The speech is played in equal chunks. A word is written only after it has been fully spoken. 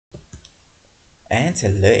And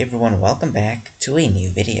hello everyone, welcome back to a new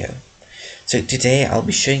video. So today I'll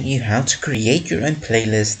be showing you how to create your own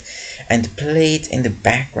playlist and play it in the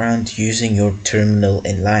background using your terminal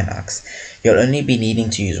in Linux. You'll only be needing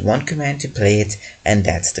to use one command to play it, and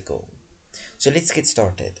that's the goal. So let's get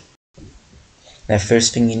started. Now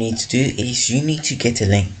first thing you need to do is you need to get a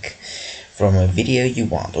link from a video you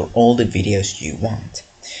want or all the videos you want.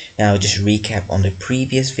 Now just recap on the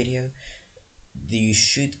previous video. You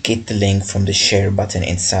should get the link from the share button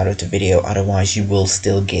inside of the video, otherwise you will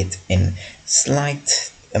still get a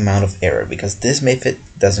slight amount of error because this method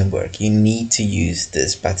doesn't work. You need to use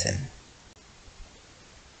this button.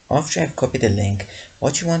 After I've copied the link,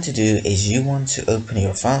 what you want to do is you want to open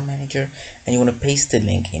your file manager and you want to paste the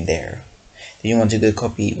link in there. Then you want to go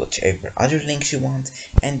copy whichever other links you want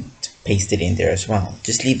and paste it in there as well.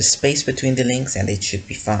 Just leave a space between the links and it should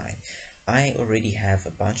be fine. I already have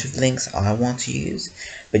a bunch of links I want to use,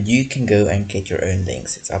 but you can go and get your own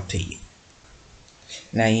links, it's up to you.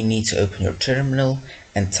 Now you need to open your terminal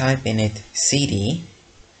and type in it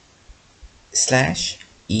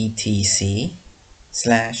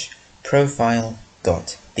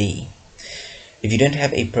cd/etc/profile.d. If you don't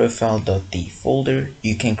have a profile.d folder,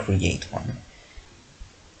 you can create one.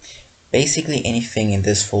 Basically anything in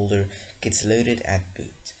this folder gets loaded at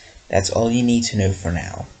boot. That's all you need to know for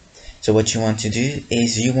now. So what you want to do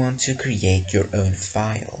is you want to create your own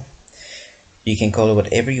file. You can call it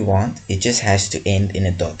whatever you want, it just has to end in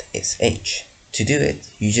a .sh. To do it,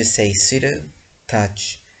 you just say sudo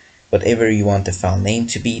touch whatever you want the file name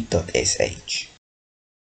to be .sh.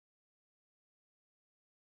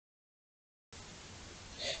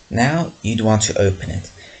 Now you'd want to open it.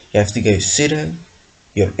 You have to go sudo,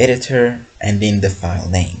 your editor, and then the file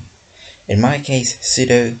name. In my case,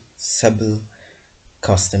 sudo sudo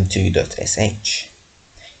custom2.sh.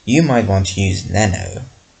 You might want to use nano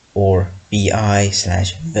or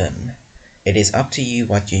bi/vim. It is up to you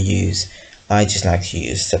what you use. I just like to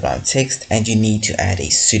use Sublime Text, and you need to add a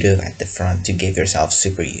sudo at the front to give yourself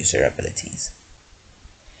super user abilities.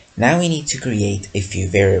 Now we need to create a few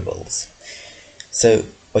variables. So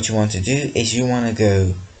what you want to do is you want to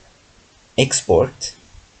go export,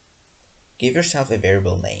 give yourself a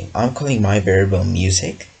variable name. I'm calling my variable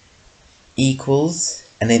music, equals,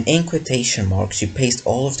 and then in quotation marks you paste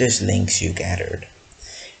all of those links you gathered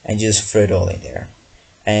and just throw it all in there,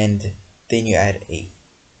 and then you add a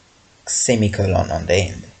semicolon on the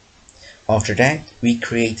end. After that we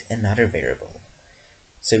create another variable,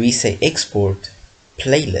 so we say export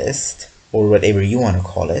playlist or whatever you want to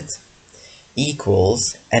call it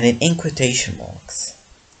equals, and then in quotation marks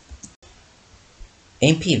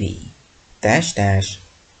mpv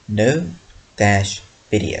no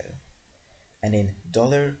video, and then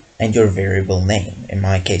dollar and your variable name. In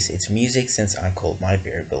my case it's music, since I called my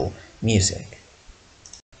variable music.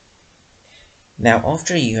 Now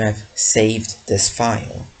after you have saved this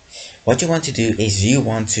file, what you want to do is you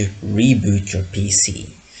want to reboot your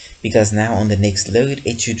PC, because now on the next load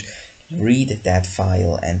it should read that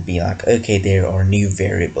file and be like, okay, there are new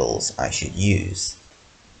variables I should use.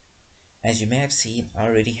 As you may have seen, I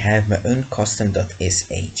already have my own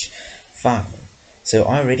custom.sh file. So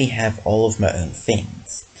I already have all of my own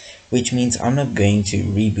things, which means I'm not going to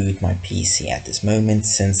reboot my PC at this moment,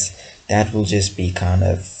 since that will just be kind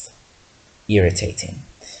of irritating.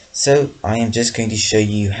 So I am just going to show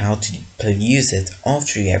you how to use it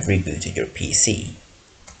after you have rebooted your PC.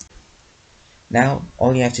 Now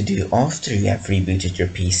all you have to do after you have rebooted your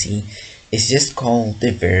PC is just call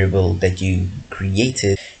the variable that you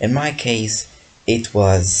created. In my case it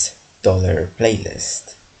was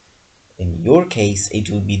 $playlist. In your case, it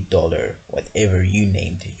will be dollar whatever you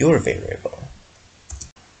named your variable.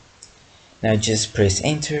 Now just press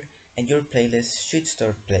enter and your playlist should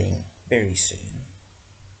start playing very soon.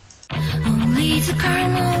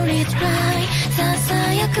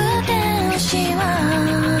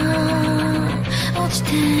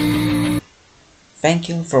 Thank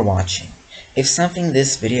you for watching. If something in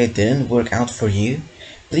this video didn't work out for you,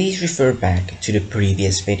 please refer back to the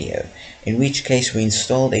previous video, in which case we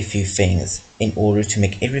installed a few things in order to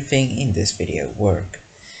make everything in this video work.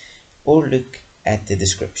 Or look at the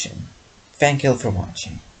description. Thank you all for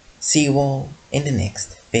watching. See you all in the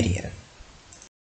next video.